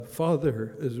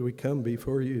Father, as we come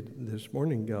before you this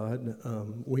morning, God,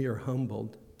 we are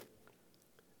humbled.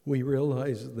 We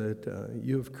realize that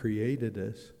you've created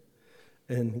us.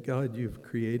 And God, you've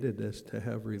created us to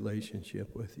have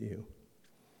relationship with you.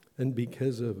 And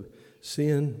because of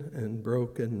sin and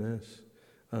brokenness,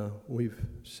 we've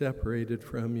separated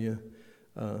from you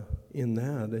in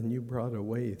that, and you brought a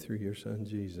way through your Son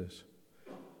Jesus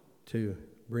to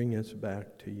bring us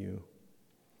back to you.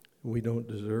 We don't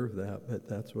deserve that, but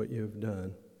that's what you've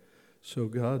done. So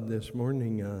God, this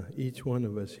morning, each one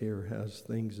of us here has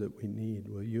things that we need.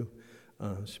 Will you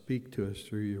speak to us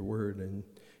through your word and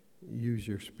use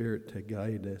your Spirit to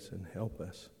guide us and help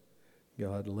us?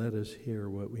 God, let us hear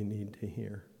what we need to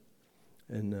hear.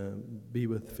 And be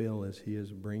with Phil as he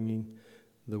is bringing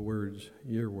the words,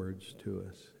 your words to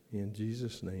us. In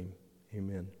Jesus' name,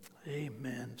 amen.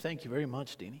 Amen. Thank you very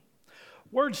much, Deanie.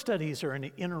 Word studies are an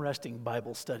interesting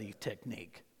Bible study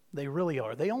technique. They really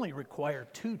are. They only require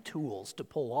 2 tools to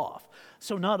pull off.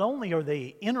 So not only are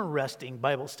they interesting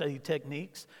Bible study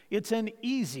techniques, it's an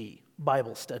easy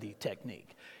Bible study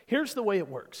technique. Here's the way it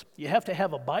works. You have to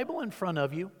have a Bible in front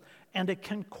of you and a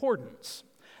concordance.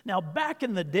 Now, back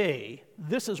in the day,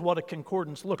 this is what a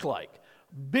concordance looked like.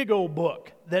 Big old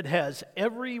book that has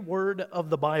every word of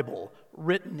the Bible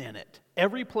written in it,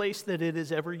 every place that it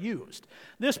is ever used.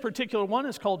 This particular one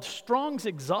is called Strong's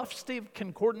Exhaustive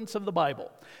Concordance of the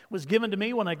Bible. It was given to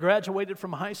me when I graduated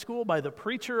from high school by the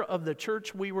preacher of the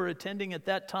church we were attending at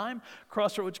that time,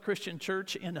 Crossroads Christian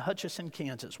Church in Hutchinson,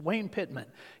 Kansas. Wayne Pittman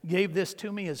gave this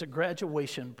to me as a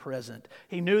graduation present.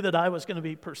 He knew that I was going to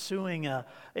be pursuing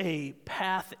a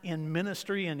path in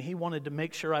ministry, and he wanted to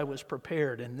make sure I was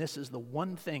prepared, and this is the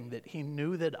one thing that he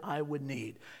knew that I would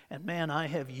need. And man, I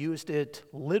have used it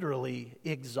literally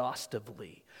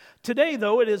exhaustively. Today,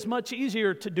 though, it is much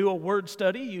easier to do a word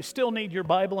study. You still need your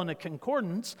Bible and a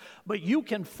concordance, but you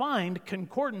can find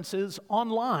concordances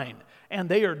online, and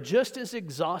they are just as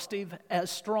exhaustive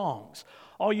as Strong's.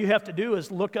 All you have to do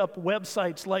is look up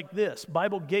websites like this,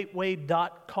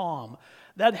 BibleGateway.com.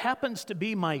 That happens to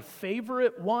be my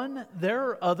favorite one. There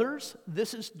are others.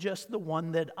 This is just the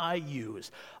one that I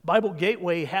use. Bible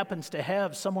Gateway happens to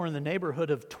have somewhere in the neighborhood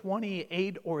of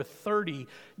 28 or 30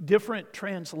 different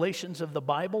translations of the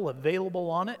Bible available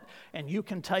on it, and you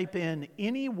can type in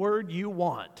any word you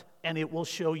want, and it will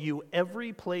show you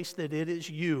every place that it is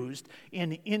used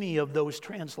in any of those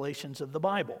translations of the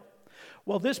Bible.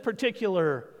 Well, this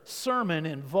particular sermon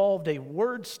involved a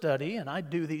word study, and I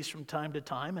do these from time to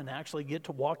time and actually get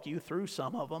to walk you through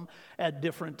some of them at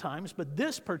different times. But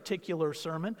this particular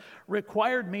sermon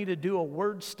required me to do a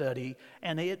word study,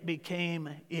 and it became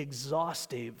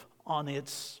exhaustive on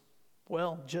its,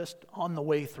 well, just on the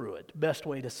way through it, best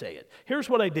way to say it. Here's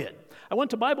what I did. I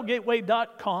went to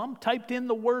BibleGateway.com, typed in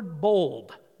the word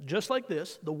bold, just like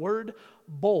this, the word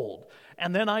bold.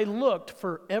 And then I looked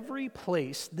for every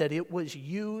place that it was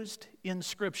used in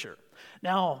Scripture.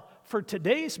 Now, for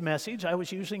today's message, I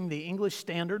was using the English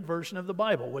Standard Version of the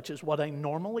Bible, which is what I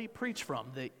normally preach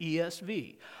from, the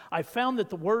ESV. I found that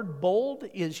the word bold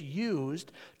is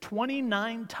used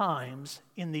 29 times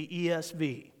in the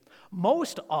ESV.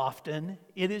 Most often,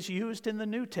 it is used in the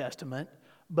New Testament,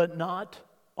 but not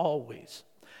always.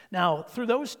 Now, through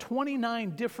those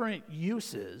 29 different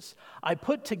uses, I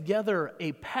put together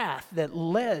a path that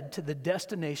led to the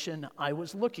destination I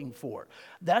was looking for.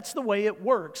 That's the way it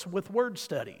works with word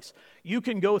studies. You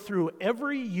can go through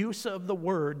every use of the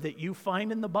word that you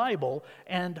find in the Bible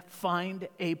and find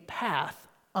a path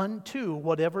unto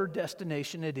whatever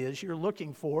destination it is you're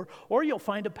looking for, or you'll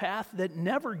find a path that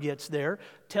never gets there,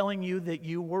 telling you that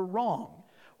you were wrong.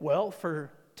 Well,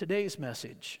 for today's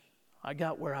message, I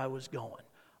got where I was going.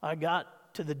 I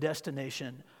got to the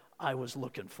destination I was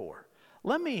looking for.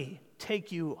 Let me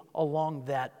take you along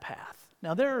that path.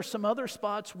 Now, there are some other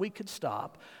spots we could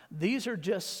stop. These are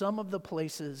just some of the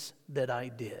places that I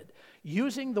did.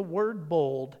 Using the word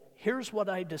bold, here's what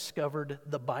I discovered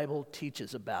the Bible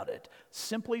teaches about it,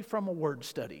 simply from a word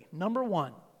study. Number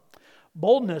 1,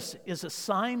 boldness is a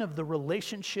sign of the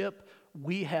relationship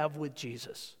we have with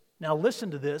Jesus. Now, listen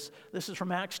to this. This is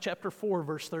from Acts chapter 4,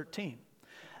 verse 13.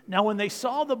 Now, when they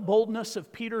saw the boldness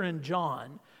of Peter and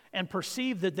John and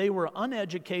perceived that they were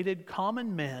uneducated,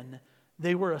 common men,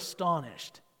 they were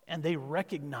astonished, and they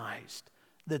recognized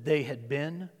that they had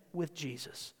been with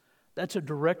Jesus. That's a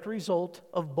direct result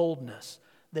of boldness.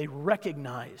 They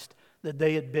recognized that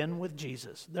they had been with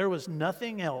Jesus. There was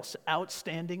nothing else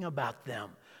outstanding about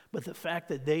them, but the fact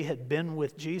that they had been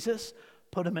with Jesus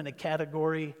put them in a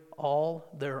category all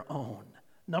their own.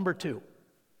 Number 2,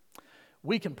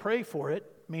 we can pray for it,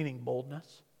 meaning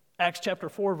boldness, Acts chapter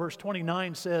 4, verse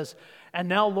 29 says, "And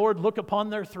now, Lord, look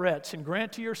upon their threats and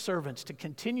grant to your servants to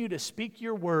continue to speak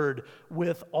your word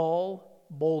with all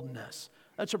boldness."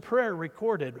 That's a prayer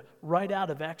recorded right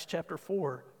out of Acts chapter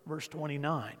 4, verse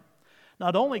 29.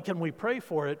 Not only can we pray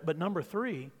for it, but number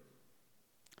 3,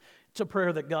 it's a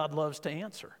prayer that God loves to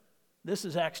answer. This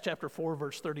is Acts chapter 4,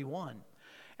 verse 31.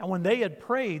 "And when they had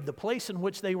prayed, the place in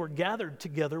which they were gathered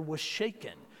together was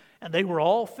shaken, and they were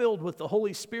all filled with the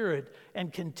Holy Spirit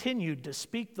and continued to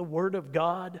speak the word of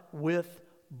God with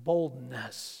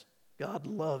boldness." God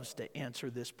loves to answer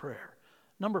this prayer.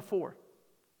 Number 4,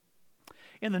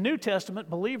 in the New Testament,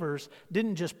 believers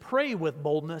didn't just pray with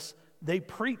boldness, they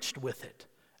preached with it.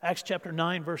 Acts chapter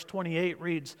 9, verse 28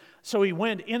 reads, "So he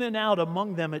went in and out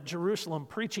among them at Jerusalem,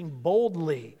 preaching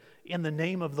boldly in the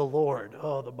name of the Lord."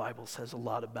 Oh, the Bible says a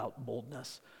lot about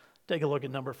boldness. Take a look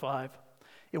at number 5.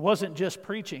 It wasn't just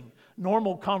preaching.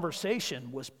 Normal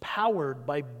conversation was powered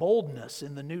by boldness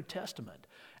in the New Testament.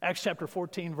 Acts chapter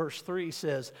 14, verse 3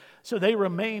 says, "So they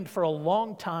remained for a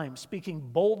long time,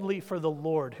 speaking boldly for the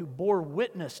Lord, who bore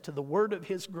witness to the word of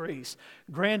his grace,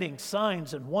 granting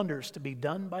signs and wonders to be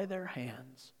done by their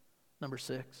hands." Number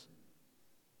 6,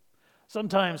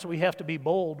 sometimes we have to be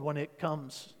bold when it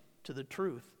comes to the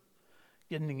truth.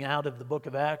 Getting out of the book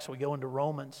of Acts, we go into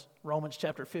Romans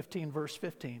chapter 15, verse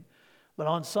 15. "But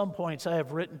on some points I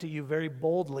have written to you very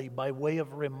boldly by way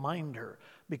of reminder,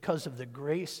 because of the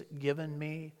grace given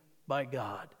me by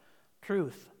God."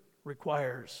 Truth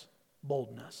requires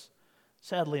boldness.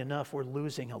 Sadly enough, we're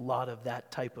losing a lot of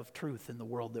that type of truth in the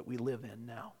world that we live in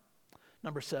now.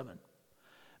 Number 7,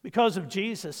 because of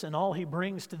Jesus and all he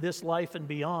brings to this life and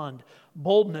beyond,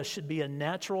 boldness should be a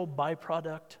natural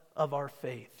byproduct of our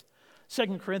faith.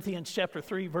 2 Corinthians chapter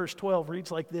 3, verse 12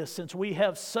 reads like this, "Since we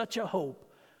have such a hope,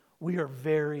 we are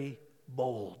very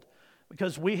bold."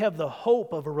 Because we have the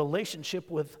hope of a relationship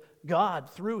with God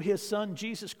through his Son,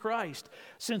 Jesus Christ.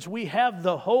 Since we have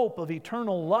the hope of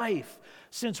eternal life,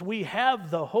 since we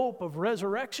have the hope of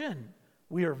resurrection,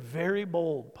 we are very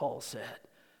bold, Paul said.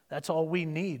 That's all we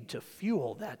need to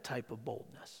fuel that type of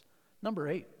boldness. Number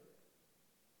 8,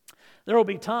 there will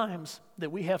be times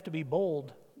that we have to be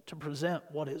bold to present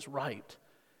what is right.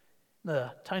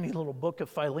 The tiny little book of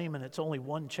Philemon, it's only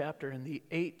one chapter. In the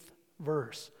 8th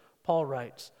verse, Paul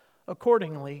writes,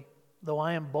 "Accordingly, though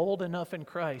I am bold enough in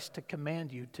Christ to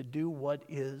command you to do what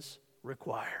is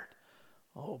required."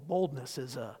 Oh, boldness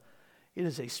is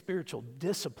a spiritual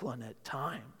discipline at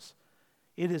times.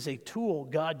 It is a tool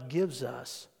God gives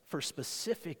us for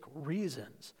specific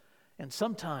reasons. And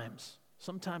sometimes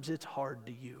it's hard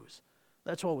to use.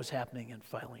 That's what was happening in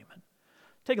Philemon.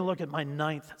 Take a look at my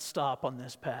 9th stop on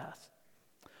this path.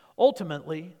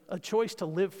 Ultimately, a choice to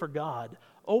live for God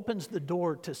opens the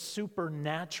door to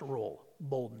supernatural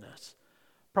boldness.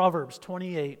 Proverbs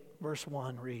 28, verse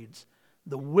 1 reads,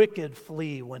 "The wicked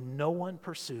flee when no one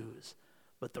pursues,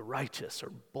 but the righteous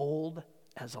are bold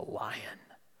as a lion."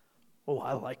 Oh,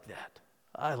 I like that.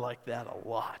 I like that a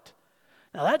lot.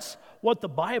 Now, that's what the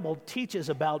Bible teaches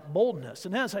about boldness.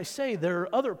 And as I say, there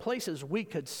are other places we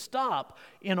could stop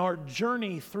in our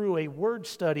journey through a word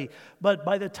study. But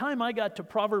by the time I got to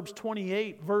Proverbs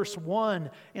 28, verse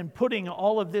 1, and putting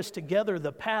all of this together,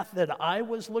 the path that I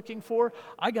was looking for,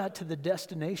 I got to the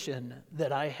destination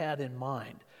that I had in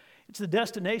mind. It's the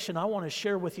destination I want to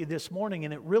share with you this morning,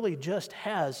 and it really just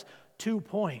has 2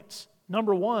 points.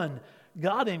 Number 1,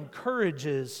 God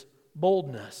encourages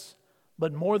boldness.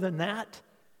 But more than that,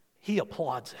 he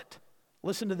applauds it.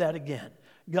 Listen to that again.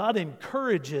 God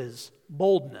encourages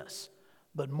boldness,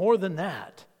 but more than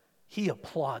that, he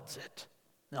applauds it.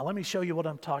 Now let me show you what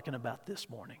I'm talking about this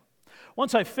morning.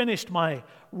 Once I finished my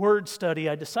word study,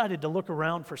 I decided to look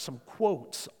around for some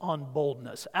quotes on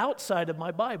boldness outside of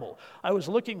my Bible. I was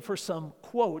looking for some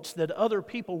quotes that other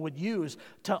people would use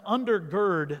to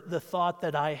undergird the thought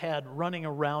that I had running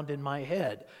around in my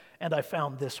head. And I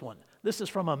found this one. This is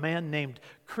from a man named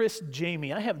Chris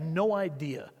Jamie. I have no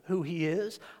idea who he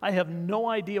is. I have no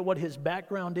idea what his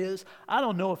background is. I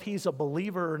don't know if he's a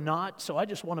believer or not, so I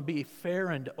just want to be fair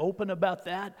and open about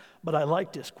that. But I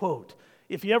like this quote.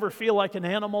 "If you ever feel like an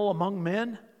animal among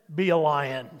men, be a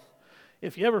lion."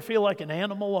 If you ever feel like an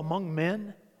animal among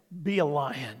men, be a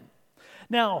lion.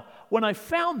 Now, when I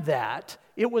found that,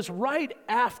 it was right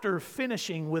after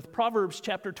finishing with Proverbs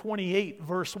chapter 28,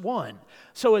 verse 1.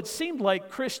 So it seemed like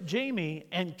Chris Jamie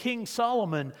and King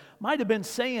Solomon might have been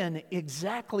saying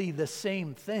exactly the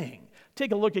same thing.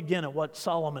 Take a look again at what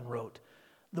Solomon wrote.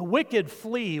 "The wicked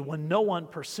flee when no one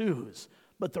pursues,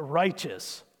 but the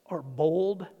righteous are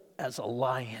bold as a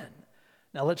lion."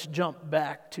 Now let's jump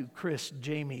back to Chris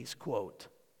Jamie's quote.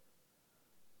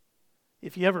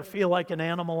 If you ever feel like an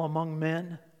animal among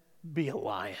men, be a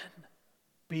lion.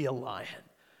 Be a lion.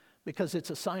 Because it's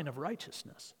a sign of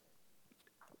righteousness.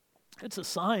 It's a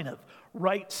sign of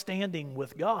right standing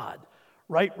with God,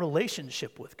 right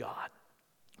relationship with God.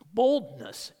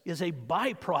 Boldness is a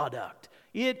byproduct.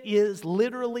 It is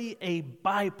literally a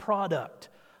byproduct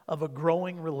of a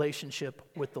growing relationship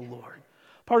with the Lord.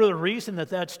 Part of the reason that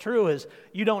that's true is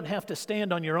you don't have to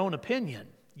stand on your own opinion.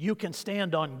 You can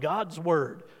stand on God's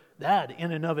word. That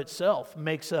in and of itself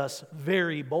makes us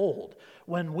very bold.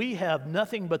 When we have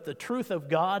nothing but the truth of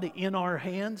God in our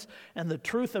hands and the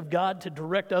truth of God to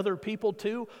direct other people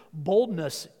to,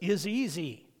 boldness is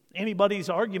easy. Anybody's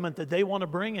argument that they want to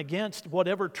bring against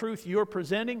whatever truth you're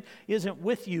presenting isn't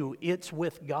with you, it's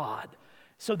with God.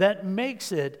 So that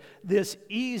makes it this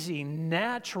easy,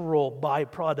 natural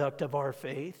byproduct of our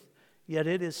faith, yet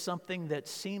it is something that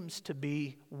seems to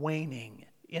be waning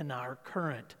in our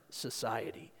current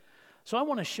society. So I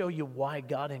want to show you why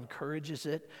God encourages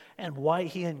it and why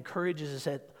He encourages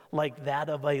it like that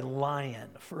of a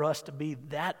lion, for us to be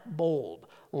that bold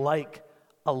like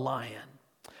a lion.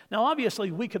 Now,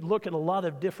 obviously, we could look at a lot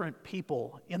of different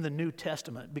people in the New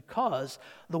Testament because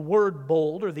the word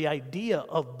bold or the idea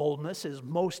of boldness is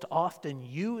most often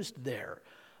used there.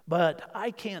 But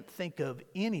I can't think of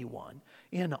anyone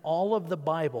in all of the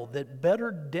Bible that better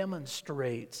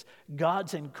demonstrates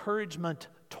God's encouragement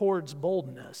towards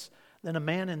boldness than a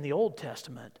man in the Old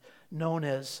Testament known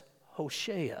as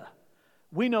Hosea.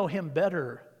 We know him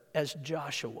better as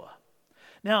Joshua.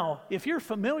 Now, if you're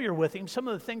familiar with him, some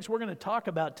of the things we're going to talk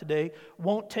about today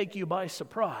won't take you by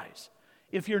surprise.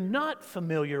 If you're not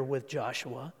familiar with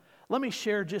Joshua, let me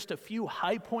share just a few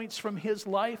high points from his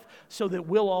life so that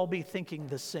we'll all be thinking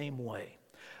the same way.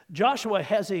 Joshua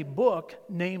has a book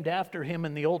named after him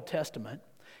in the Old Testament.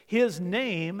 His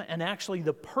name, and actually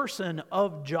the person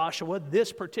of Joshua,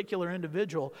 this particular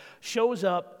individual, shows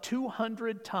up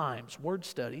 200 times, word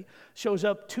study, shows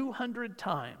up 200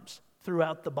 times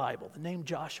throughout the Bible. The name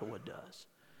Joshua does.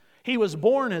 He was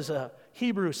born as a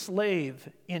Hebrew slave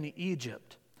in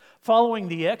Egypt. Following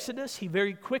the Exodus, he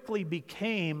very quickly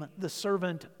became the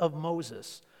servant of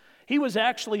Moses. He was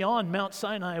actually on Mount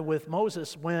Sinai with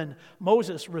Moses when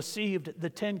Moses received the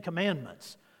 10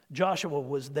 Commandments. Joshua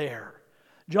was there.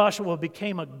 Joshua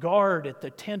became a guard at the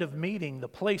tent of meeting, the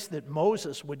place that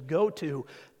Moses would go to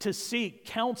seek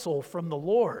counsel from the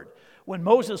Lord. When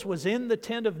Moses was in the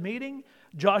tent of meeting,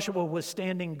 Joshua was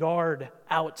standing guard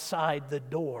outside the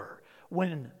door.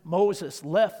 When Moses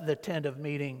left the tent of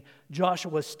meeting,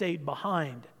 Joshua stayed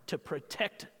behind to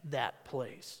protect that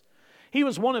place. He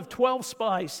was one of 12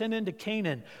 spies sent into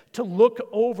Canaan to look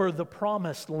over the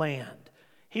promised land.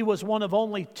 He was one of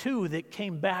only 2 that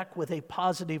came back with a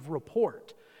positive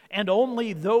report. And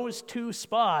only those 2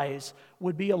 spies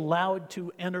would be allowed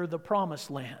to enter the promised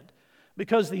land.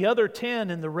 Because the other 10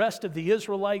 and the rest of the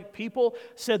Israelite people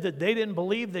said that they didn't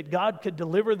believe that God could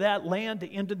deliver that land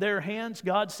into their hands,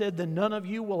 God said that none of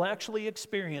you will actually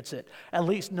experience it. At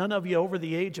least none of you over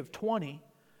the age of 20.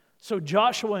 So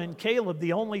Joshua and Caleb,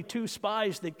 the only 2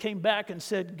 spies that came back and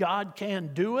said God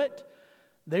can do it,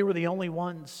 they were the only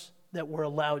ones that were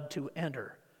allowed to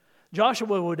enter.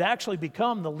 Joshua would actually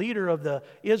become the leader of the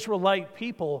Israelite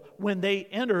people when they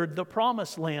entered the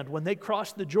promised land, when they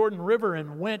crossed the Jordan River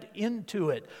and went into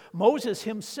it. Moses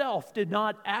himself did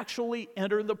not actually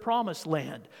enter the promised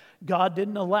land. God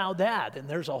didn't allow that, and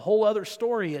there's a whole other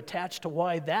story attached to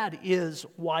why that is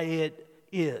why it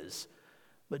is.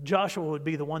 But Joshua would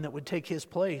be the one that would take his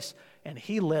place, and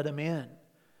he let him in.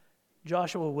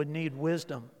 Joshua would need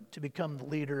wisdom to become the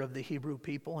leader of the Hebrew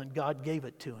people, and God gave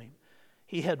it to him.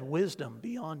 He had wisdom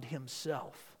beyond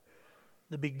himself.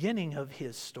 The beginning of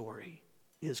his story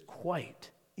is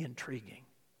quite intriguing.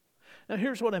 Now,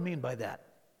 here's what I mean by that.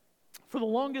 For the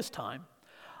longest time,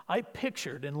 I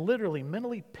pictured and literally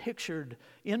mentally pictured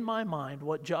in my mind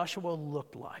what Joshua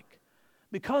looked like.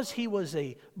 Because he was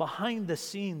a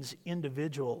behind-the-scenes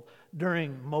individual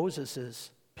during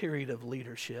Moses' period of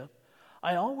leadership,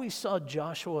 I always saw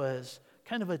Joshua as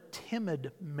kind of a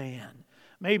timid man.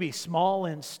 Maybe small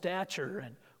in stature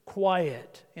and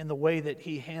quiet in the way that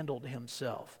he handled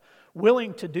himself,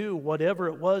 willing to do whatever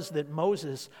it was that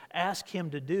Moses asked him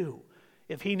to do.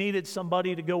 If he needed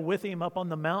somebody to go with him up on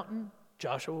the mountain,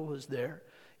 Joshua was there.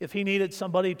 If he needed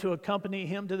somebody to accompany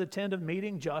him to the tent of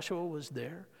meeting, Joshua was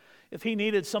there. If he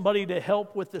needed somebody to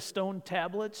help with the stone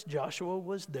tablets, Joshua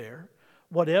was there.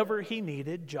 Whatever he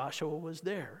needed, Joshua was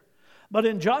there. But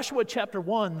in Joshua chapter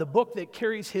 1, the book that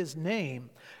carries his name,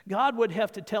 God would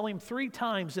have to tell him 3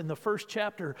 times in the first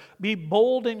chapter, "Be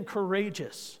bold and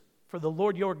courageous, for the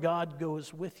Lord your God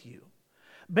goes with you."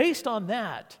 Based on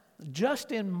that,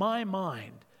 just in my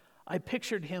mind, I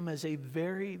pictured him as a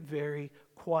very, very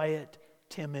quiet,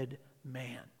 timid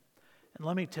man. And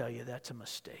let me tell you, that's a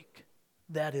mistake.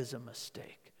 That is a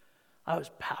mistake. I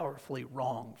was powerfully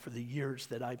wrong for the years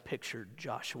that I pictured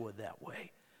Joshua that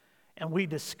way. And we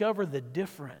discover the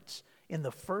difference in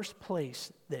the first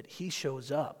place that he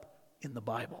shows up in the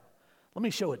Bible. Let me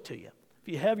show it to you. If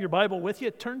you have your Bible with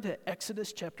you, turn to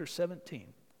Exodus chapter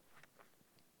 17.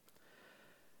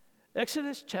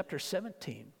 Exodus chapter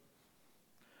 17.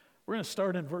 We're going to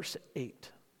start in verse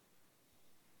 8.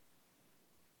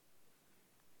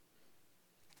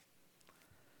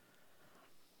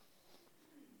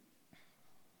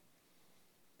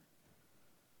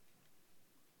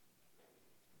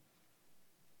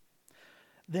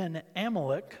 Then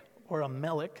Amalek, or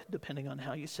Amalek, depending on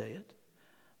how you say it,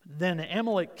 then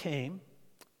Amalek came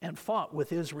and fought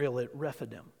with Israel at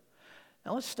Rephidim.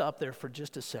 Now let's stop there for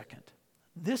just a second.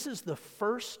 This is the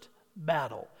first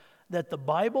battle that the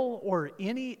Bible or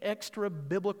any extra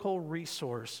biblical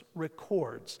resource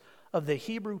records of the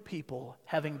Hebrew people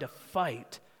having to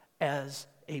fight as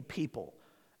a people,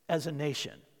 as a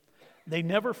nation. They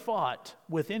never fought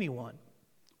with anyone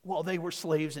while they were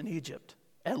slaves in Egypt.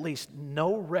 At least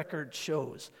no record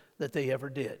shows that they ever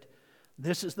did.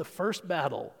 This is the first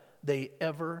battle they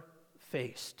ever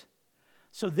faced.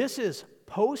 So this is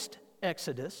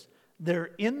post-Exodus. They're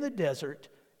in the desert,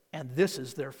 and this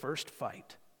is their first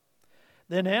fight.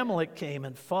 Then Amalek came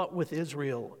and fought with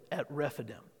Israel at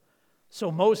Rephidim.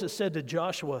 So Moses said to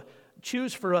Joshua,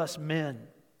 "Choose for us men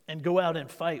and go out and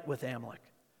fight with Amalek.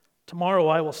 Tomorrow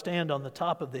I will stand on the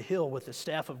top of the hill with the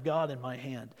staff of God in my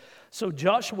hand." So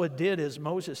Joshua did as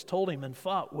Moses told him and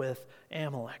fought with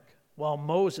Amalek, while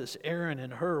Moses, Aaron,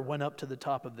 and Hur went up to the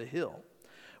top of the hill.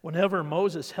 Whenever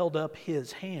Moses held up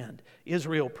his hand,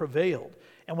 Israel prevailed,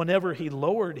 and whenever he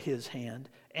lowered his hand,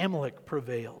 Amalek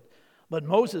prevailed. But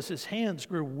Moses' hands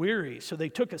grew weary, so they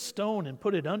took a stone and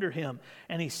put it under him,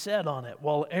 and he sat on it,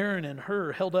 while Aaron and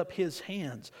Hur held up his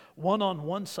hands, one on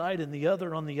one side and the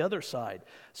other on the other side.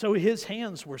 So his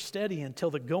hands were steady until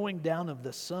the going down of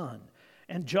the sun.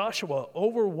 And Joshua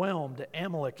overwhelmed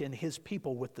Amalek and his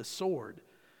people with the sword.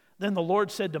 Then the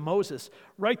Lord said to Moses,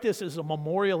 "Write this as a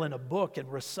memorial in a book and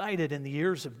recite it in the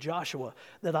ears of Joshua,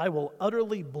 that I will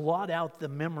utterly blot out the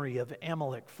memory of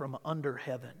Amalek from under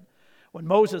heaven." When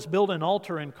Moses built an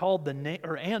altar and called the name,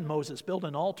 Moses built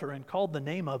an altar and called the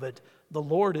name of it, "The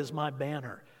Lord is my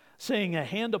banner," saying, "A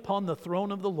hand upon the throne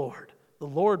of the Lord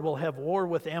will have war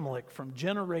with Amalek from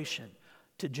generation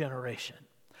to generation."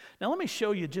 Now let me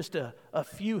show you just a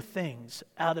few things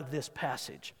out of this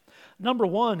passage. Number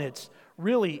one, it's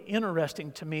really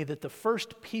interesting to me that the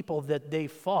first people that they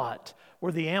fought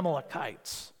were the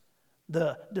Amalekites,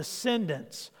 the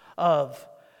descendants of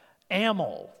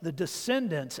Amal, the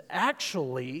descendants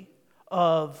actually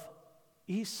of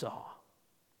Esau.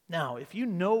 Now, if you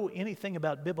know anything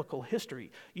about biblical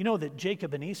history, you know that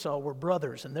Jacob and Esau were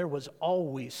brothers, and there was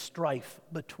always strife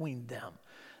between them.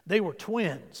 They were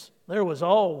twins. There was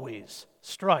always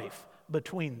strife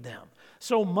between them.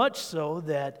 So much so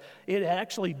that it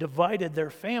actually divided their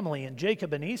family, and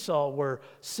Jacob and Esau were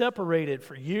separated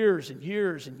for years and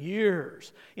years and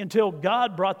years until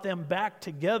God brought them back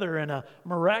together in a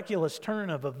miraculous turn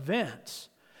of events.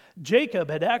 Jacob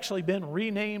had actually been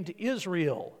renamed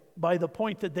Israel by the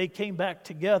point that they came back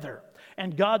together,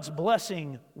 and God's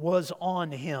blessing was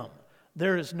on him.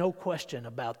 There is no question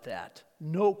about that.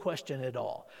 No question at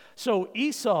all. So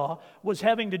Esau was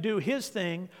having to do his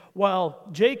thing while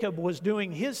Jacob was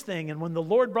doing his thing. And when the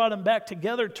Lord brought them back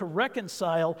together to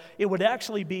reconcile, it would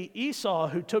actually be Esau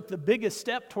who took the biggest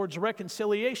step towards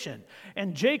reconciliation.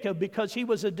 And Jacob, because he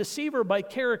was a deceiver by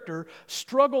character,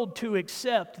 struggled to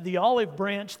accept the olive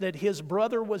branch that his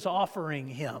brother was offering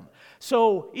him.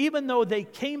 So even though they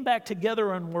came back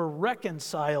together and were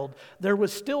reconciled, there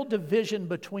was still division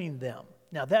between them.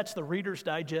 Now, that's the Reader's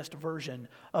Digest version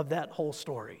of that whole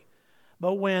story.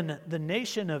 But when the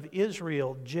nation of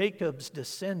Israel, Jacob's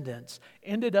descendants,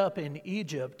 ended up in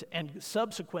Egypt and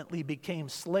subsequently became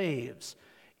slaves,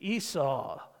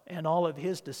 Esau and all of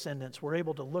his descendants were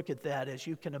able to look at that, as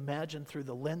you can imagine, through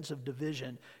the lens of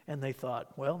division, and they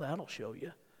thought, well, that'll show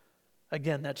you.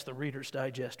 Again, that's the Reader's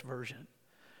Digest version.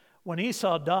 When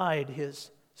Esau died, his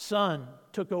son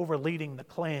took over leading the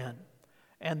clan,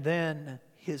 and then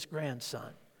his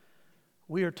grandson.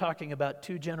 We are talking about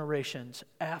 2 generations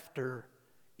after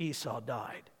Esau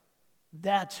died.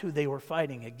 That's who they were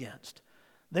fighting against.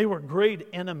 They were great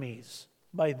enemies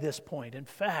by this point. In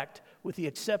fact, with the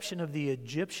exception of the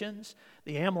Egyptians,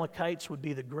 the Amalekites would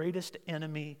be the greatest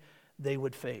enemy they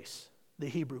would face, the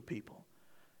Hebrew people.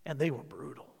 And they were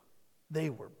brutal.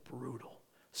 They were brutal.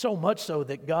 So much so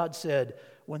that God said,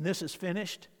 when this is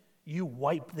finished, you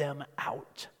wipe them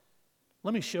out.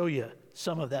 Let me show you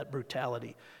some of that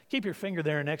brutality. Keep your finger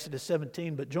there in Exodus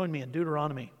 17, but join me in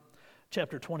Deuteronomy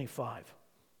chapter 25.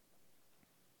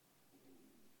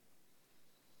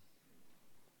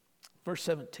 Verse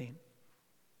 17.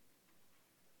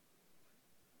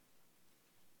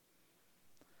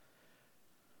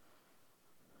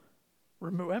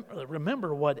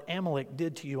 Remember what Amalek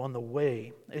did to you on the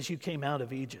way as you came out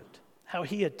of Egypt, how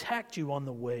he attacked you on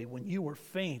the way when you were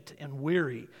faint and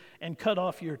weary and cut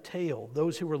off your tail,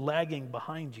 those who were lagging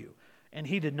behind you, and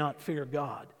he did not fear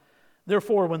God.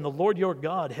 Therefore, when the Lord your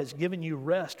God has given you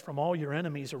rest from all your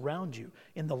enemies around you,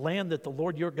 in the land that the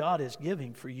Lord your God is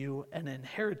giving for you an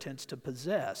inheritance to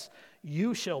possess,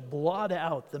 you shall blot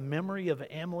out the memory of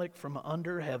Amalek from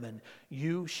under heaven.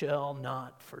 You shall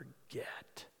not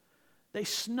forget. They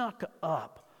snuck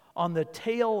up on the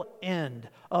tail end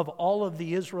of all of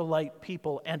the Israelite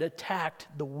people and attacked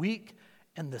the weak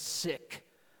and the sick,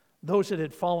 those that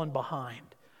had fallen behind.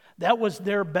 That was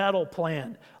their battle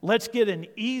plan. Let's get an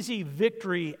easy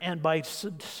victory, and by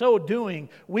so doing,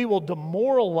 we will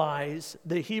demoralize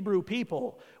the Hebrew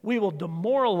people. We will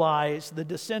demoralize the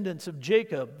descendants of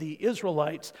Jacob, the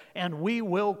Israelites, and we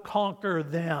will conquer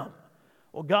them.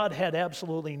 Well, God had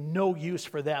absolutely no use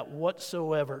for that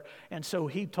whatsoever. And so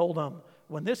he told them,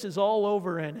 when this is all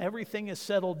over and everything is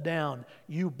settled down,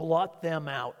 you blot them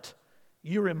out.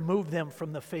 You remove them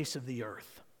from the face of the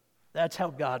earth. That's how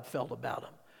God felt about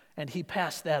them. And he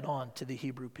passed that on to the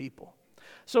Hebrew people.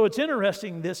 So it's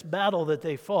interesting, this battle that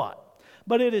they fought.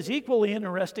 But it is equally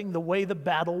interesting the way the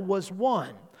battle was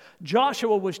won.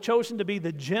 Joshua was chosen to be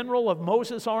the general of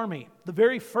Moses' army, the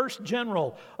very first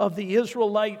general of the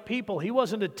Israelite people. He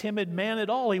wasn't a timid man at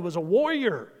all. He was a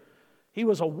warrior. He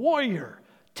was a warrior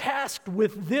tasked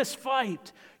with this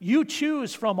fight. You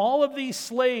choose from all of these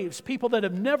slaves, people that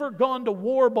have never gone to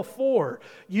war before.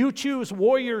 You choose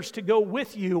warriors to go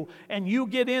with you, and you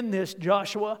get in this,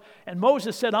 Joshua. And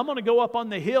Moses said, I'm going to go up on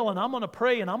the hill, and I'm going to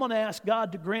pray, and I'm going to ask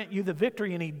God to grant you the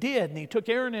victory. And he did, and he took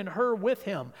Aaron and Hur with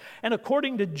him. And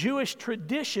according to Jewish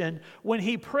tradition, when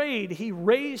he prayed, he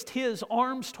raised his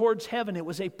arms towards heaven. It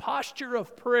was a posture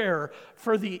of prayer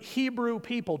for the Hebrew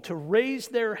people to raise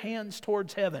their hands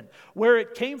towards heaven. Where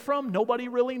it came from, nobody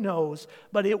really knows,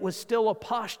 but it was still a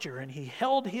posture, and he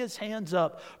held his hands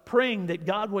up, praying that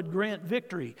God would grant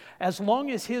victory. As long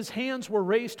as his hands were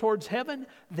raised towards heaven,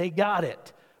 they got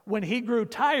it. When he grew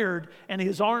tired and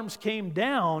his arms came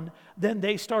down, then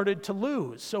they started to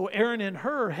lose. So Aaron and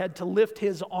Hur had to lift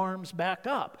his arms back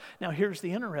up. Now here's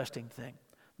the interesting thing.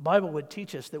 The Bible would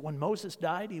teach us that when Moses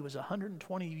died, he was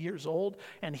 120 years old,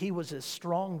 and he was as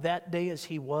strong that day as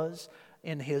he was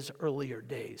in his earlier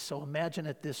days. So imagine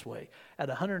it this way. At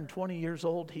 120 years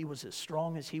old, he was as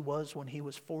strong as he was when he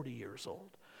was 40 years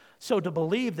old. So to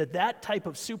believe that that type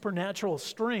of supernatural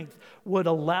strength would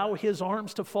allow his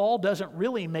arms to fall doesn't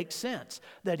really make sense,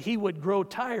 that he would grow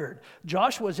tired.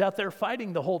 Joshua's out there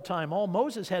fighting the whole time. All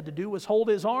Moses had to do was hold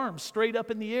his arms straight up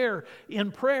in the air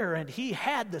in prayer, and he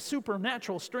had the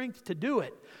supernatural strength to do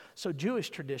it. So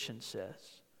Jewish tradition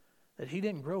says that he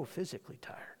didn't grow physically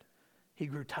tired. He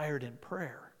grew tired in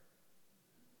prayer.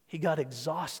 He got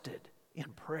exhausted in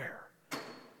prayer.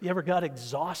 You ever got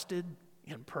exhausted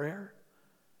in prayer?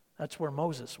 That's where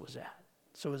Moses was at.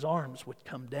 So his arms would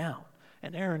come down,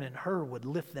 and Aaron and Hur would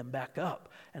lift them back up.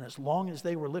 And as long as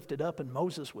they were lifted up and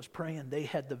Moses was praying, they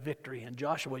had the victory. And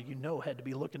Joshua, had to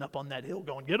be looking up on that hill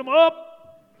going, get them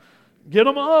up! Get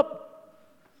them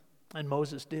up! And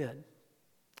Moses did.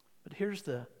 But here's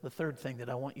the third thing that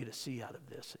I want you to see out of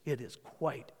this. It is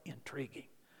quite intriguing.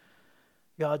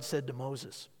 God said to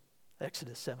Moses,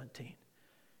 Exodus 17,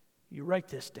 you write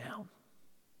this down.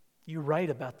 You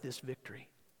write about this victory,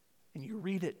 and you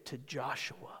read it to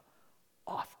Joshua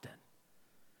often.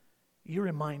 You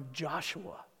remind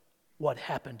Joshua what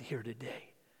happened here today.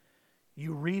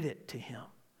 You read it to him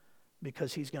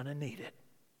because he's going to need it.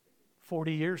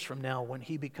 40 years from now, when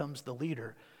he becomes the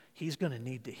leader, he's going to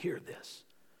need to hear this.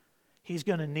 He's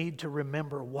going to need to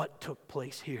remember what took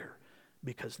place here,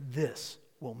 because this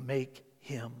will make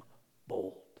him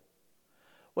bold.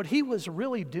 What he was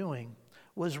really doing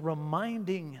was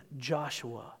reminding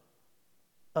Joshua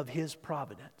of his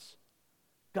providence,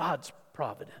 God's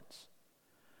providence.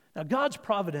 Now, God's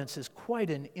providence is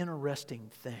quite an interesting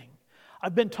thing.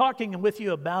 I've been talking with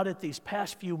you about it these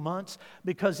past few months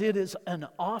because it is an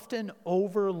often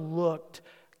overlooked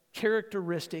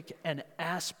characteristic and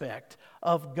aspect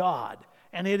of God,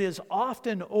 and it is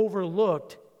often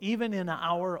overlooked even in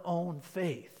our own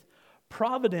faith.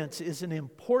 Providence is an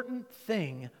important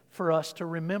thing for us to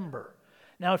remember.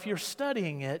 Now, if you're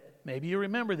studying it, maybe you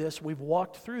remember this, we've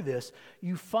walked through this,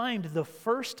 you find the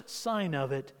first sign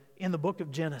of it in the book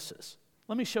of Genesis.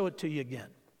 Let me show it to you again.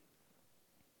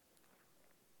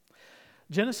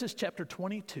 Genesis chapter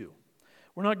 22.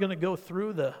 We're not going to go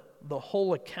through the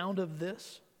whole account of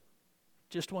this.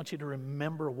 Just want you to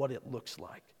remember what it looks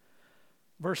like.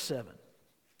 Verse 7.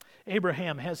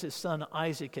 Abraham has his son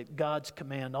Isaac at God's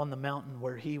command on the mountain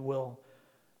where he will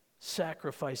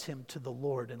sacrifice him to the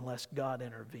Lord unless God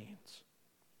intervenes.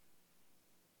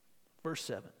 Verse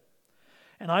 7.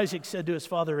 And Isaac said to his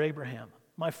father Abraham,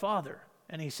 "My father."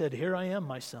 And he said, "Here I am,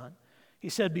 my son." He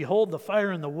said, "Behold the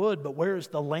fire and the wood, but where is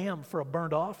the lamb for a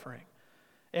burnt offering?"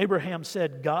 Abraham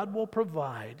said, "God will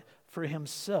provide for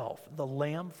himself the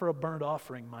lamb for a burnt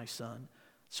offering, my son."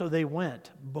 So they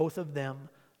went, both of them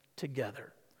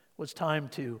together. It was time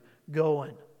to go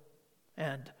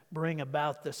and bring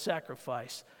about the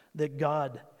sacrifice that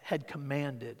God had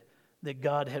commanded, that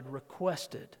God had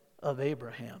requested of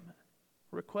Abraham.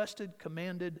 Requested,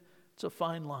 commanded, it's a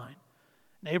fine line.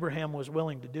 And Abraham was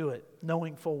willing to do it,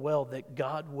 knowing full well that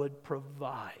God would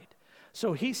provide.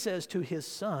 So he says to his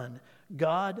son,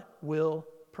 God will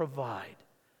provide.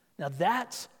 Now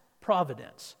that's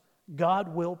providence. God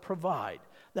will provide.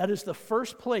 That is the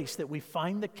first place that we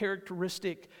find the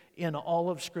characteristic in all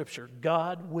of Scripture.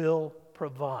 God will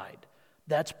provide.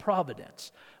 That's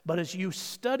providence. But as you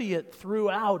study it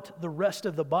throughout the rest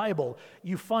of the Bible,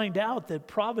 you find out that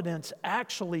providence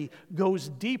actually goes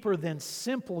deeper than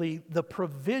simply the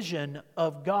provision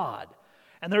of God.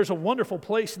 And there's a wonderful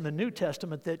place in the New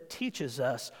Testament that teaches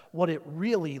us what it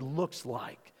really looks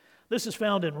like. This is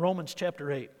found in Romans chapter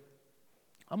 8.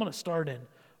 I'm going to start in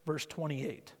verse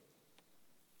 28.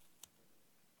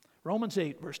 Romans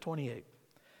 8, verse 28.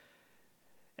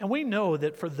 And we know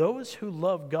that for those who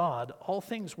love God, all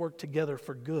things work together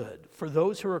for good, for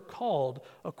those who are called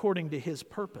according to his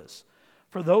purpose.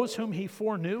 For those whom he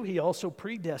foreknew, he also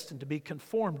predestined to be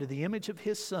conformed to the image of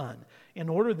his Son, in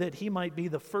order that he might be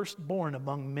the firstborn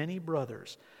among many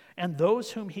brothers. And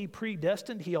those whom he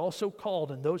predestined, he also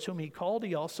called. And those whom he called,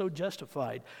 he also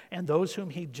justified. And those whom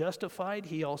he justified,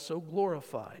 he also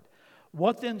glorified.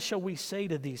 What then shall we say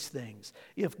to these things?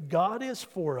 If God is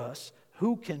for us,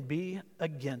 who can be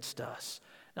against us?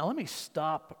 Now let me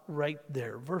stop right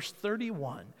there. Verse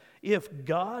 31. If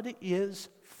God is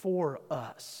for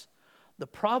us, the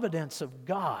providence of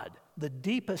God, the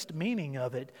deepest meaning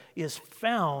of it, is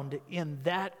found in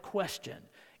that question.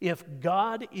 If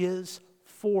God is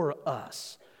for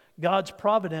us, God's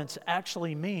providence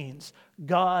actually means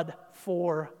God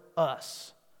for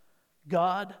us.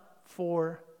 God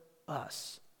for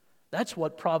us. That's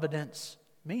what providence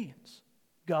means.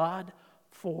 God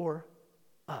for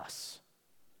us.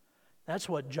 That's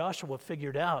what Joshua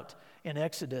figured out in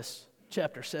Exodus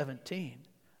chapter 17.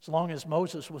 As long as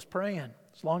Moses was praying,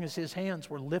 as long as his hands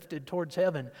were lifted towards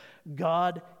heaven,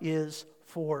 God is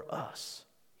for us.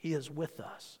 He is with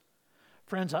us.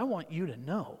 Friends, I want you to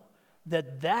know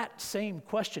that same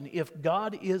question, if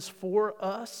God is for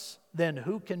us, then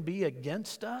who can be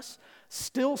against us,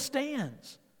 still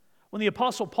stands. When the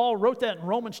Apostle Paul wrote that in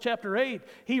Romans chapter 8,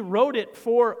 he wrote it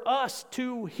for us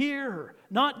to hear.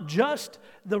 Not just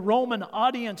the Roman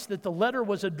audience that the letter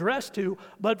was addressed to,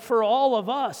 but for all of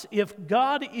us. If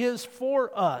God is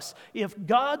for us, if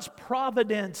God's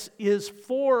providence is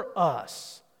for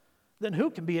us, then who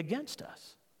can be against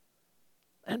us?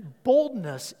 And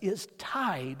boldness is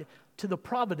tied to the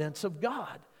providence of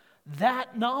God.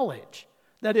 That knowledge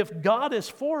that if God is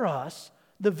for us,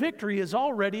 the victory is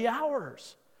already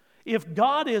ours. If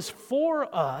God is for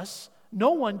us,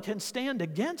 no one can stand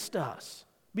against us.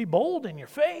 Be bold in your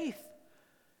faith.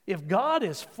 If God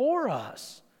is for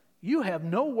us, you have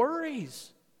no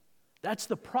worries. That's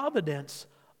the providence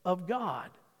of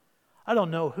God. I don't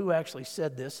know who actually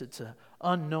said this. It's an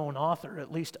unknown author,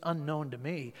 at least unknown to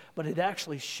me, but it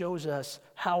actually shows us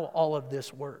how all of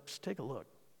this works. Take a look.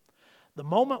 The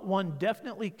moment one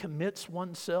definitely commits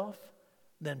oneself,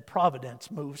 then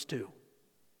providence moves too.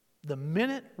 The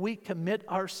minute we commit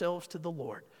ourselves to the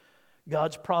Lord,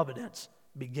 God's providence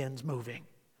begins moving.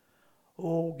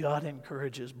 Oh, God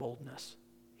encourages boldness.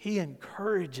 He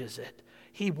encourages it.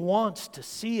 He wants to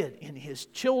see it in His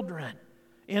children,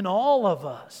 in all of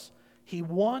us. He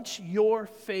wants your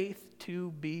faith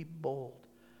to be bold.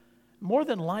 More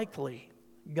than likely,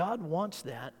 God wants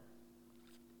that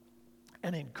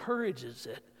and encourages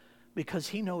it because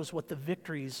He knows what the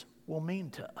victories will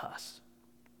mean to us.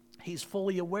 He's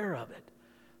fully aware of it.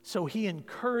 So He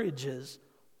encourages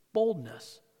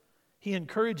boldness. He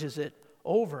encourages it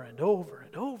over and over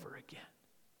and over again.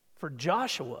 For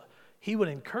Joshua, He would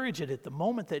encourage it at the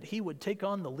moment that he would take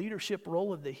on the leadership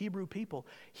role of the Hebrew people.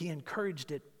 He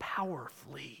encouraged it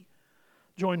powerfully.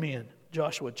 Join me in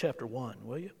Joshua chapter 1,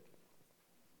 will you?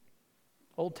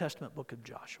 Old Testament book of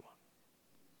Joshua.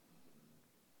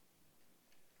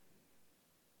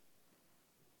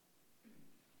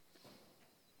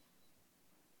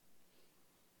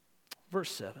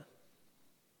 Verse 7.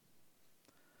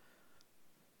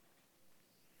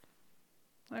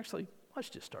 Actually, let's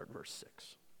just start verse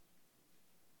 6.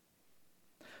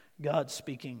 God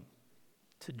speaking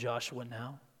to Joshua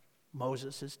now.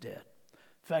 Moses is dead.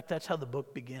 In fact, that's how the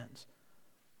book begins.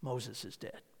 Moses is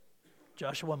dead.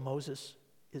 Joshua, Moses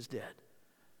is dead.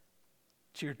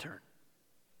 It's your turn.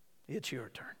 It's your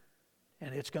turn.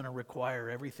 And it's going to require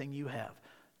everything you have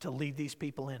to lead these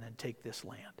people in and take this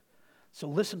land. So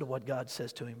listen to what God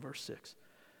says to him, verse 6.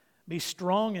 Be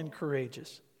strong and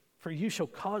courageous, for you shall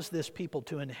cause this people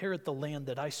to inherit the land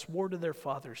that I swore to their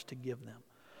fathers to give them.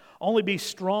 Only be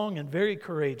strong and very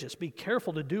courageous. Be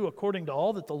careful to do according to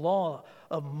all that the law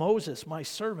of Moses, my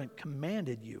servant,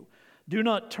 commanded you. Do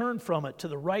not turn from it to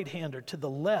the right hand or to the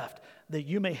left, that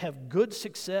you may have good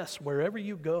success wherever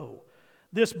you go.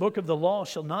 This book of the law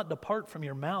shall not depart from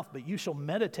your mouth, but you shall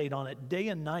meditate on it day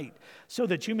and night, so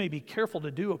that you may be careful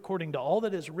to do according to all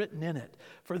that is written in it.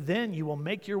 For then you will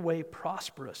make your way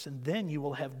prosperous, and then you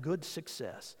will have good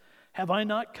success. Have I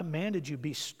not commanded you,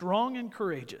 be strong and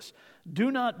courageous?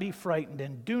 Do not be frightened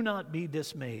and do not be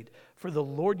dismayed, for the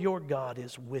Lord your God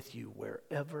is with you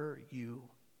wherever you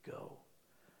go.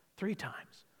 3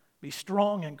 times. Be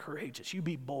strong and courageous. You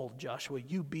be bold, Joshua.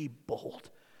 You be bold.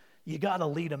 You got to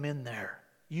lead them in there.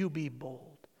 You be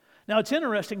bold. Now, it's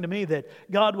interesting to me that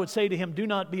God would say to him, do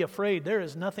not be afraid. There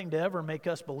is nothing to ever make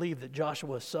us believe that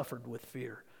Joshua suffered with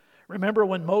fear. Remember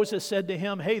when Moses said to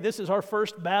him, hey, this is our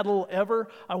first battle ever.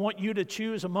 I want you to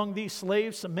choose among these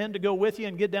slaves some men to go with you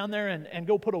and get down there and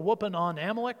go put a whooping on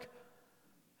Amalek.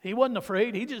 He wasn't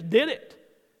afraid. He just did it.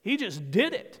 He just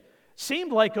did it.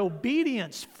 Seemed like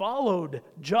obedience followed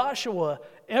Joshua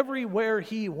everywhere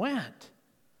he went.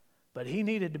 But he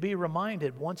needed to be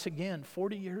reminded once again,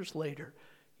 40 years later,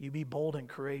 you be bold and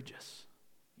courageous.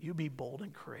 You be bold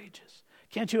and courageous.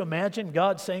 Can't you imagine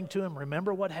God saying to him,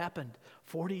 remember what happened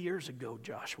 40 years ago,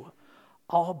 Joshua?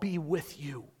 I'll be with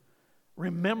you.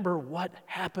 Remember what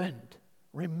happened.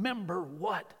 Remember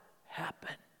what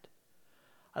happened.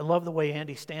 I love the way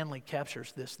Andy Stanley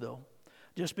captures this, though.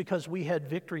 Just because we had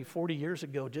victory 40 years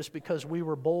ago, just because we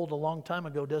were bold a long time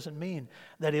ago, doesn't mean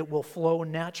that it will flow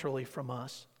naturally from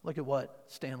us. Look at what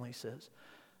Stanley says.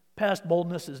 Past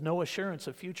boldness is no assurance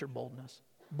of future boldness.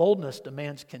 Boldness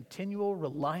demands continual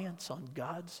reliance on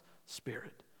God's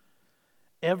Spirit.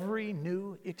 Every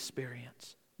new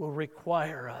experience will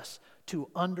require us to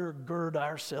undergird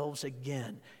ourselves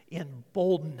again in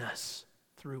boldness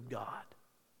through God.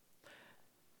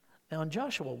 Now in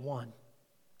Joshua 1,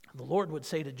 the Lord would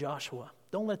say to Joshua,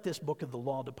 don't let this book of the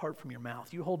law depart from your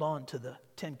mouth. You hold on to the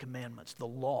 10 Commandments, the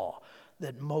law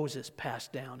that Moses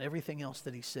passed down, everything else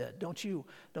that he said. Don't you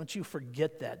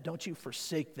forget that. Don't you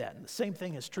forsake that. And the same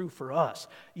thing is true for us.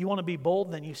 You want to be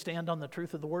bold, then you stand on the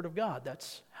truth of the Word of God.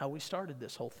 That's how we started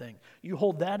this whole thing. You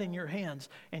hold that in your hands,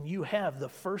 and you have the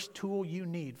first tool you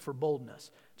need for boldness.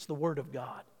 It's the Word of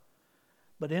God.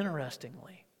 But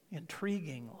interestingly,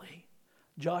 intriguingly,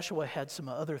 Joshua had some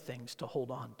other things to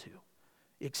hold on to,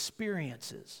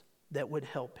 experiences that would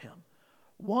help him.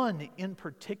 One in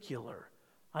particular,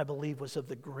 I believe, was of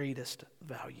the greatest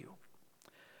value.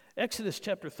 Exodus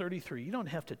chapter 33, you don't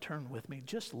have to turn with me,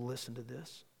 just listen to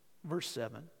this. Verse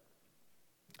 7.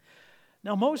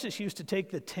 Now Moses used to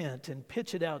take the tent and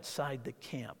pitch it outside the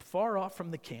camp, far off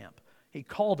from the camp. He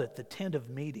called it the tent of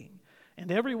meeting. And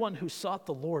everyone who sought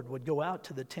the Lord would go out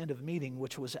to the tent of meeting,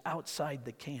 which was outside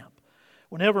the camp.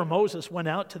 Whenever Moses went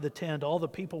out to the tent, all the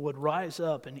people would rise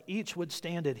up, and each would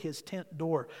stand at his tent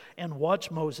door and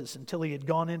watch Moses until he had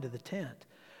gone into the tent.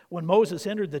 When Moses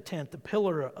entered the tent, the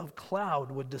pillar of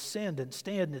cloud would descend and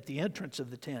stand at the entrance of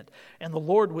the tent, and the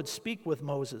Lord would speak with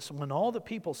Moses. And when all the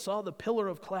people saw the pillar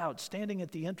of cloud standing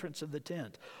at the entrance of the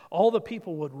tent, all the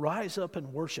people would rise up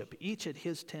and worship, each at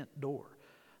his tent door.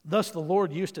 Thus the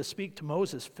Lord used to speak to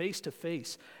Moses face to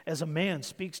face, as a man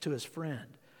speaks to his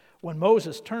friend. When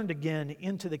Moses turned again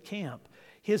into the camp,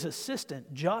 his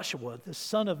assistant Joshua, the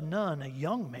son of Nun, a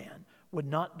young man, would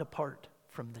not depart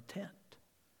from the tent.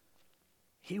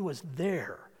 He was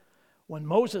there. When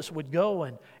Moses would go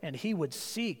and he would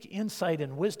seek insight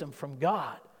and wisdom from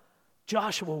God,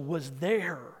 Joshua was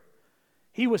there.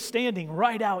 He was standing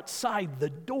right outside the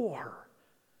door.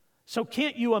 So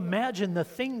can't you imagine the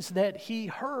things that he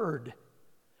heard?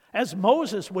 As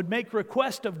Moses would make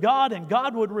request of God and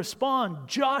God would respond,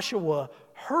 Joshua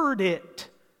heard it.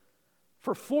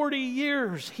 For 40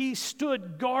 years, he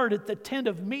stood guard at the tent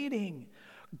of meeting,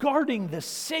 guarding the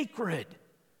sacred.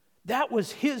 That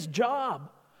was his job.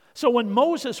 So when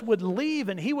Moses would leave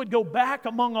and he would go back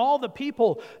among all the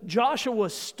people, Joshua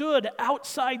stood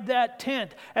outside that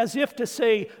tent as if to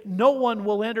say, no one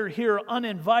will enter here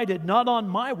uninvited, not on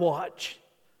my watch.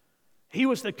 He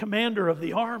was the commander of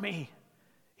the army.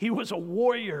 He was a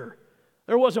warrior.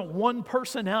 There wasn't one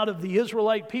person out of the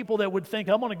Israelite people that would think,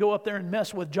 I'm going to go up there and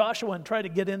mess with Joshua and try to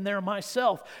get in there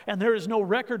myself. And there is no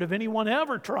record of anyone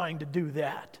ever trying to do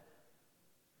that.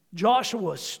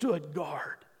 Joshua stood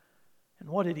guard. And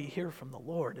what did he hear from the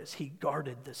Lord as he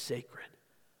guarded the sacred?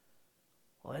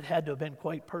 Well, it had to have been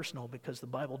quite personal because the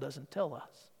Bible doesn't tell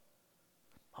us.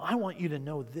 I want you to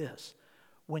know this.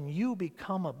 When you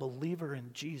become a believer in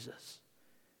Jesus,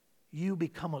 you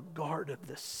become a guard of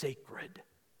the sacred.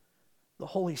 The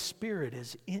Holy Spirit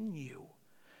is in you.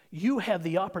 You have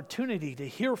the opportunity to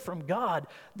hear from God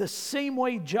the same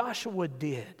way Joshua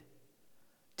did.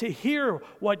 To hear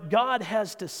what God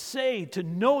has to say, to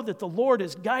know that the Lord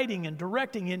is guiding and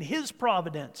directing in His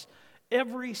providence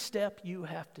every step you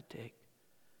have to take.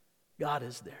 God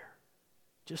is there.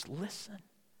 Just listen.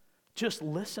 Just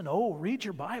listen. Oh, read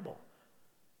your Bible.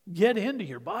 Get into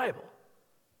your Bible.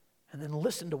 And then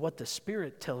listen to what the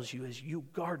Spirit tells you as you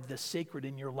guard the sacred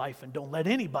in your life and don't let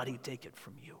anybody take it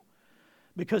from you.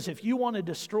 Because if you want to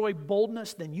destroy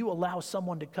boldness, then you allow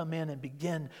someone to come in and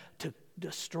begin to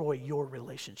destroy your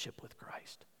relationship with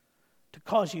Christ. To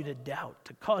cause you to doubt,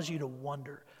 to cause you to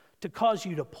wonder, to cause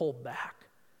you to pull back.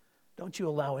 Don't you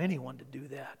allow anyone to do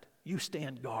that. You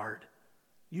stand guard.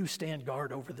 You stand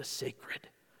guard over the sacred.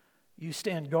 You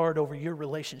stand guard over your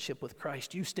relationship with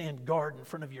Christ. You stand guard in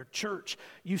front of your church.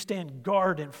 You stand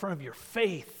guard in front of your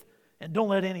faith. And don't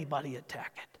let anybody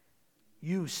attack it.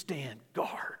 You stand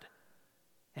guard.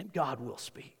 And God will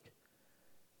speak.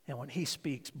 And when He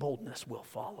speaks, boldness will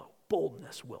follow.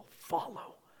 Boldness will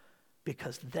follow.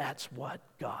 Because that's what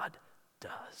God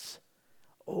does.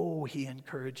 Oh, He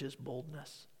encourages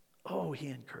boldness. Oh, He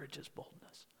encourages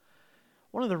boldness.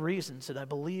 One of the reasons that I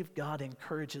believe God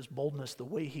encourages boldness the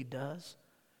way He does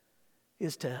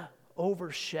is to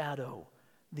overshadow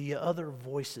the other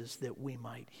voices that we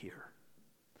might hear.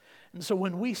 And so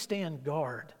when we stand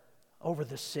guard over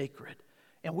the sacred,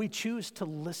 and we choose to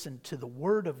listen to the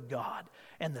Word of God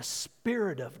and the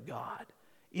Spirit of God,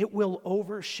 it will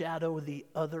overshadow the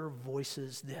other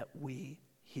voices that we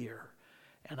hear.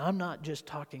 And I'm not just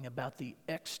talking about the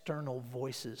external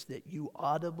voices that you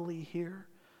audibly hear.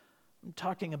 I'm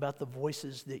talking about the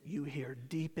voices that you hear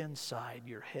deep inside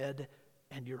your head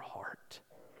and your heart.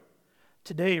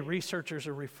 Today, researchers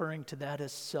are referring to that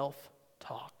as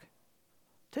self-talk.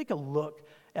 Take a look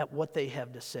at what they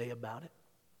have to say about it.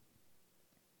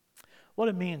 What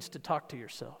it means to talk to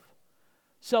yourself.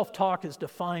 Self-talk is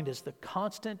defined as the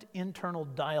constant internal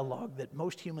dialogue that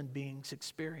most human beings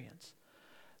experience.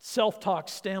 Self-talk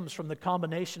stems from the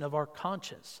combination of our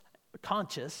conscious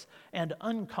and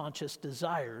unconscious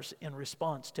desires in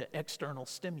response to external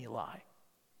stimuli.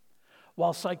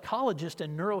 While psychologists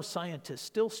and neuroscientists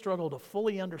still struggle to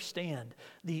fully understand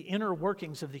the inner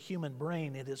workings of the human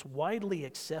brain, it is widely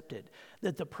accepted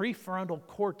that the prefrontal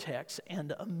cortex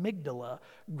and amygdala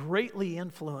greatly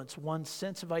influence one's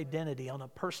sense of identity on a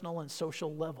personal and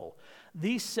social level.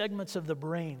 These segments of the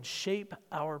brain shape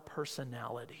our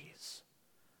personalities.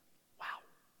 Wow,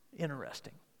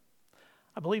 interesting.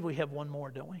 I believe we have one more,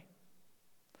 don't we?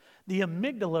 The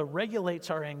amygdala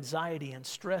regulates our anxiety and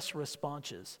stress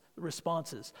responses,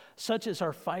 such as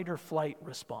our fight or flight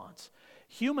response.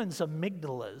 Humans'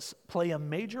 amygdalas play a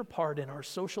major part in our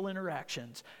social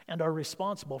interactions and are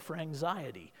responsible for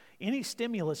anxiety. Any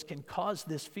stimulus can cause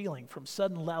this feeling, from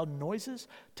sudden loud noises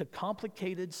to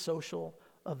complicated social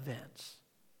events.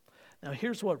 Now,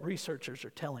 here's what researchers are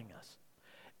telling us.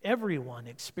 Everyone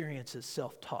experiences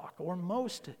self-talk, or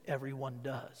most everyone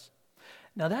does.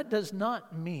 Now, that does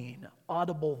not mean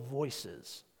audible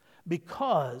voices,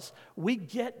 because we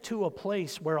get to a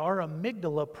place where our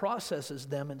amygdala processes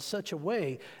them in such a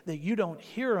way that you don't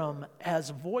hear them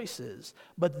as voices,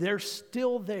 but they're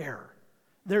still there.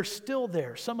 They're still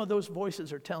there. Some of those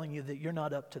voices are telling you that you're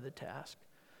not up to the task.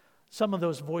 Some of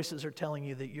those voices are telling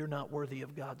you that you're not worthy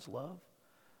of God's love.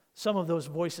 Some of those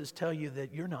voices tell you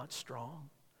that you're not strong.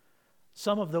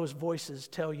 Some of those voices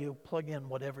tell you, plug in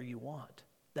whatever you want.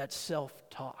 That's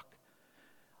self-talk.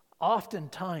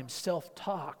 Oftentimes,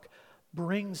 self-talk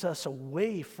brings us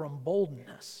away from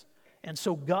boldness. And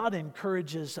so God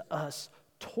encourages us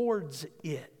towards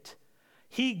it.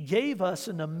 He gave us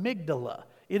an amygdala.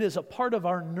 It is a part of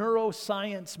our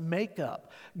neuroscience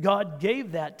makeup. God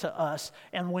gave that to us,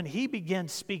 and when He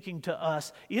begins speaking to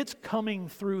us, it's coming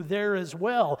through there as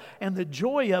well. And the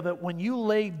joy of it when you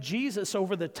lay Jesus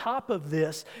over the top of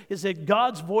this is that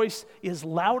God's voice is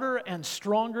louder and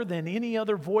stronger than any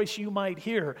other voice you might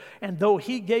hear. And though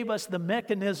He gave us the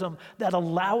mechanism that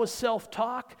allows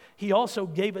self-talk, He also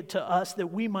gave it to us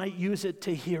that we might use it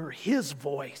to hear His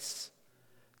voice,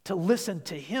 to listen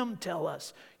to Him tell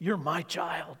us, "You're my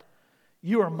child.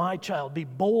 You are my child. Be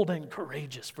bold and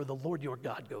courageous, for the Lord your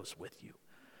God goes with you."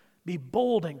 Be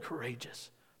bold and courageous,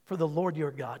 for the Lord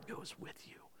your God goes with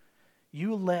you.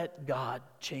 You let God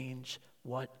change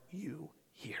what you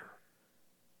hear,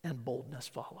 and boldness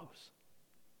follows.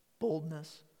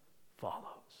 Boldness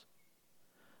follows.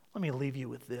 Let me leave you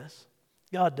with this.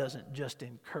 God doesn't just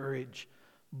encourage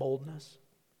boldness,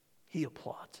 He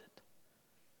applauds it.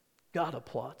 God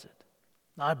applauds it.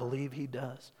 I believe He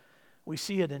does. We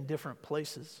see it in different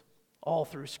places. All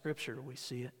through Scripture we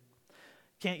see it.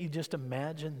 Can't you just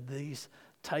imagine these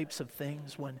types of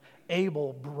things when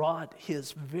Abel brought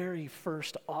his very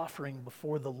first offering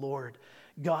before the Lord?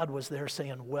 God was there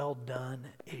saying, "Well done,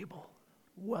 Abel.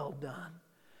 Well done."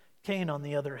 Cain, on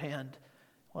the other hand,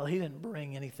 well, he didn't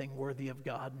bring anything worthy of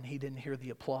God, and he didn't hear the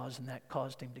applause, and that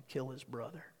caused him to kill his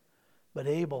brother. But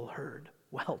Abel heard,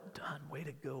 "Well done. Way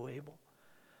to go, Abel."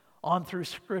 On through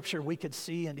Scripture, we could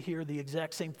see and hear the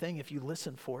exact same thing if you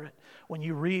listen for it. When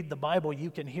you read the Bible,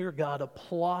 you can hear God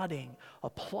applauding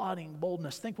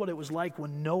boldness. Think what it was like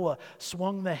when Noah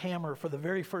swung the hammer for the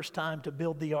very first time to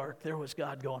build the ark. There was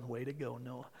God going, "Way to go,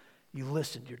 Noah. You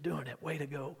listened. You're doing it. Way to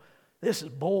go. This is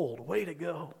bold. Way to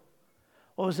go."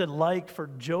 What was it like for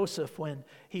Joseph when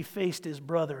he faced his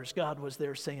brothers? God was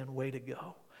there saying, "Way to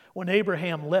go." When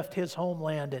Abraham left his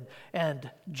homeland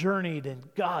and journeyed in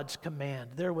God's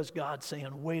command, there was God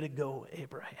saying, "Way to go,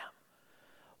 Abraham."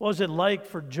 What was it like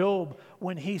for Job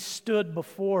when he stood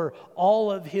before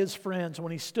all of his friends,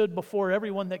 when he stood before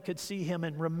everyone that could see him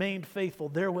and remained faithful?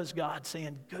 There was God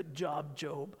saying, "Good job,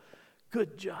 Job.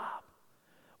 Good job."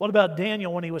 What about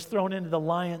Daniel when he was thrown into the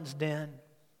lion's den?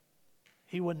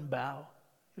 He wouldn't bow.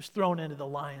 He was thrown into the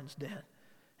lion's den,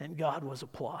 and God was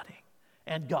applauding,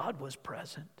 and God was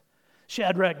present.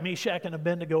 Shadrach, Meshach, and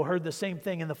Abednego heard the same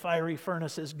thing in the fiery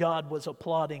furnaces. God was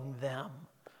applauding them.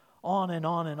 On and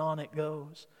on it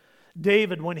goes.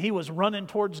 David, when he was running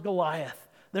towards Goliath,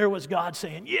 there was God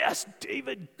saying, "Yes,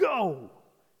 David, go.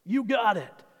 You got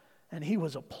it." And he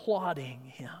was applauding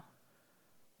him.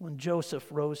 When Joseph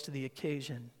rose to the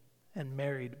occasion and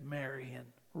married Mary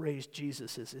and raised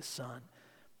Jesus as his son,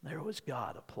 there was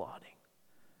God applauding.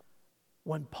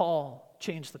 When Paul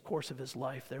changed the course of his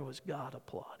life, there was God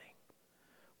applauding.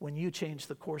 When you change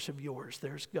the course of yours,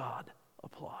 there's God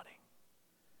applauding.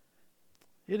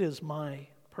 It is my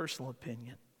personal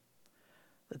opinion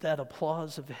that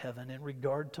applause of heaven in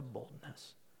regard to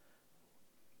boldness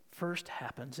first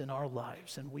happens in our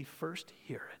lives, and we first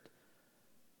hear it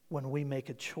when we make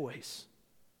a choice,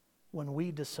 when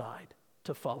we decide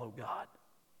to follow God.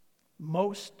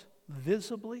 Most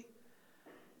visibly,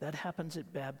 that happens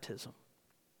at baptism.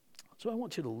 So I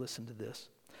want you to listen to this.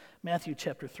 Matthew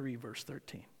chapter 3, verse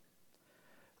 13.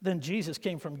 Then Jesus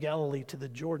came from Galilee to the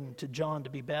Jordan to John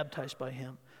to be baptized by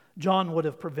him. John would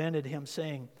have prevented him,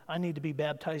 saying, "I need to be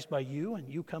baptized by you, and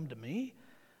you come to me?"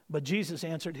 But Jesus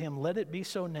answered him, "Let it be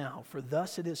so now, for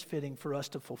thus it is fitting for us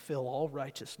to fulfill all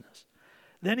righteousness."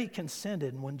 Then he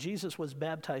consented, and when Jesus was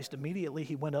baptized, immediately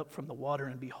he went up from the water,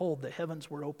 and behold, the heavens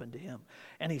were opened to him.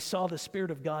 And he saw the Spirit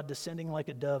of God descending like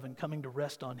a dove and coming to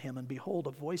rest on him. And behold,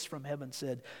 a voice from heaven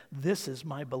said, "This is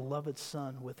my beloved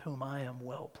Son, with whom I am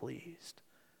well pleased."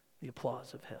 The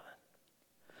applause of heaven.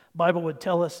 The Bible would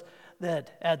tell us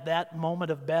that at that moment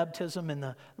of baptism in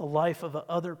the life of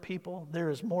other people,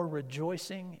 there is more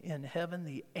rejoicing in heaven.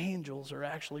 The angels are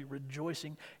actually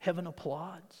rejoicing. Heaven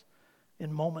applauds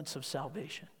in moments of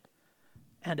salvation.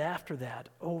 And after that,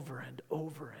 over and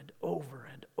over and over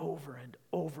and over and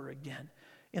over again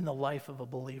in the life of a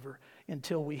believer,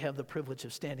 until we have the privilege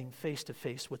of standing face to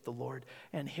face with the Lord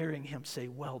and hearing him say,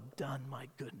 "Well done, my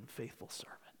good and faithful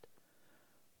servant."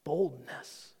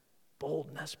 Boldness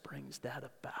brings that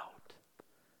about.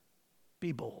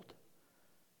 Be bold.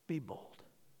 Be bold.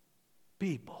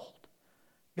 Be bold.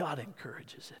 God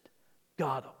encourages it.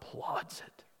 God applauds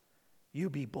it. You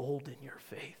be bold in your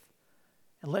faith.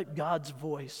 And let God's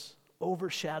voice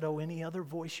overshadow any other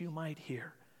voice you might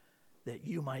hear, that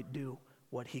you might do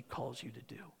what he calls you to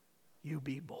do. You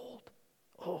be bold.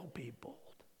 Oh, be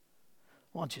bold.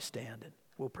 Why don't you stand and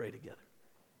we'll pray together.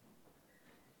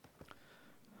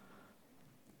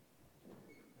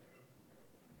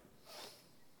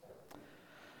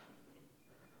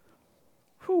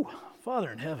 Whew,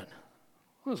 Father in heaven,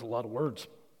 that's a lot of words.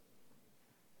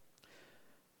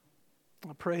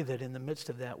 I pray that in the midst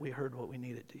of that, we heard what we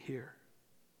needed to hear.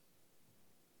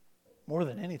 More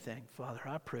than anything, Father,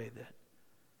 I pray that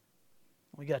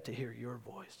we got to hear your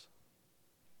voice.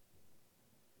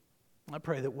 I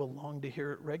pray that we'll long to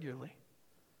hear it regularly.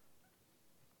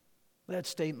 That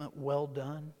statement, well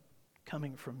done,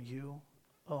 coming from you,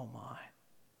 oh my.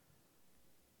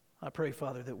 I pray,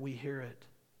 Father, that we hear it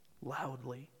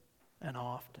loudly and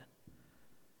often.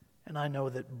 And I know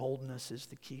that boldness is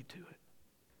the key to it.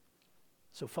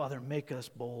 So, Father, make us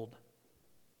bold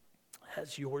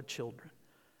as your children,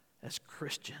 as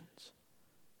Christians,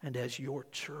 and as your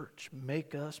church.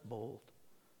 Make us bold.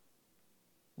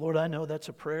 Lord, I know that's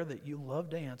a prayer that you love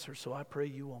to answer, so I pray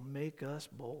you will make us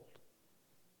bold.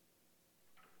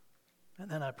 And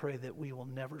then I pray that we will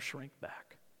never shrink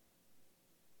back.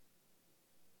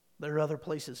 There are other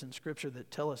places in Scripture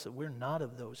that tell us that we're not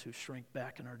of those who shrink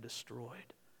back and are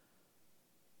destroyed.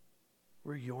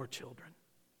 We're your children.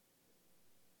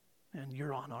 And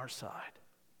you're on our side.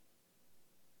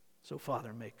 So,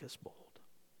 Father, make us bold.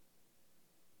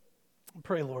 I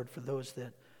pray, Lord, for those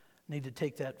that need to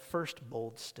take that first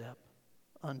bold step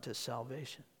unto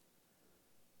salvation.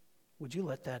 Would you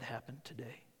let that happen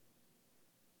today?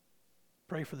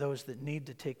 Pray for those that need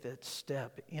to take that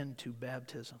step into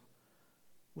baptism.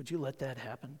 Would you let that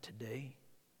happen today?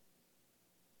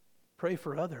 Pray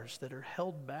for others that are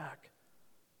held back,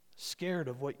 scared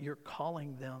of what you're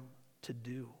calling them to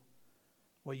do,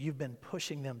 what you've been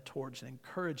pushing them towards and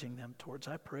encouraging them towards.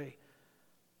 I pray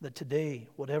that today,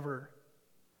 whatever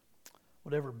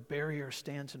barrier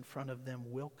stands in front of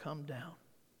them will come down,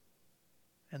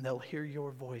 and they'll hear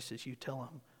your voice as you tell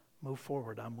them, move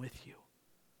forward, I'm with you.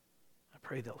 I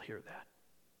pray they'll hear that.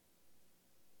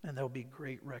 And there'll be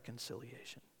great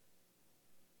reconciliation.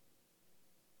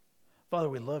 Father,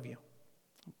 we love you,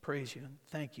 praise you, and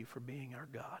thank you for being our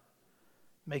God,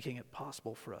 making it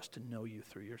possible for us to know you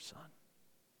through your Son.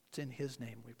 It's in his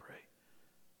name we pray.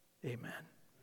 Amen.